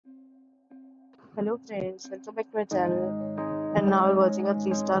Hello friends, welcome back to our channel. And now we're watching a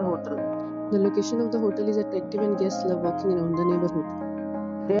 3-star hotel. The location of the hotel is attractive and guests love walking around the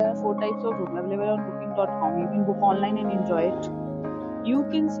neighborhood. There are 4 types of rooms available on booking.com. You can book online and enjoy it. You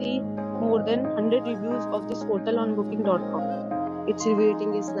can see more than 100 reviews of this hotel on booking.com. Its review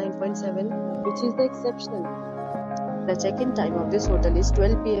rating is 9.7, which is the exceptional. The check-in time of this hotel is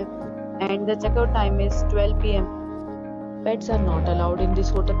 12 p.m. and the check-out time is 12 p.m. Pets are not allowed in this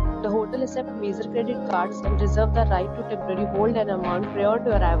hotel. The hotel accepts major credit cards and reserves the right to temporarily hold an amount prior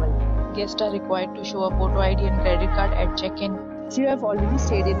to arrival. Guests are required to show a photo ID and credit card at check-in. If you have already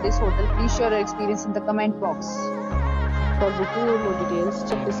stayed in this hotel, please share your experience in the comment box. For booking or more details,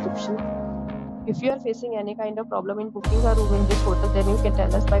 check description. If you are facing any kind of problem in booking a room in this hotel, then you can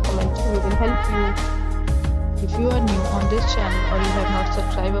tell us by commenting. We will help you. If you are new on this channel or you have not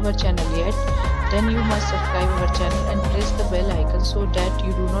subscribed our channel yet, then you must subscribe our channel and press the bell icon so that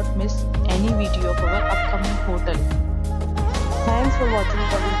you do not miss any video of our upcoming hotel. Thanks for watching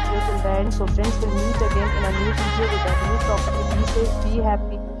the video till the end. So friends, will meet again in a new video with a new property. Be safe, be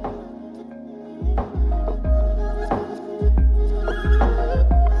happy.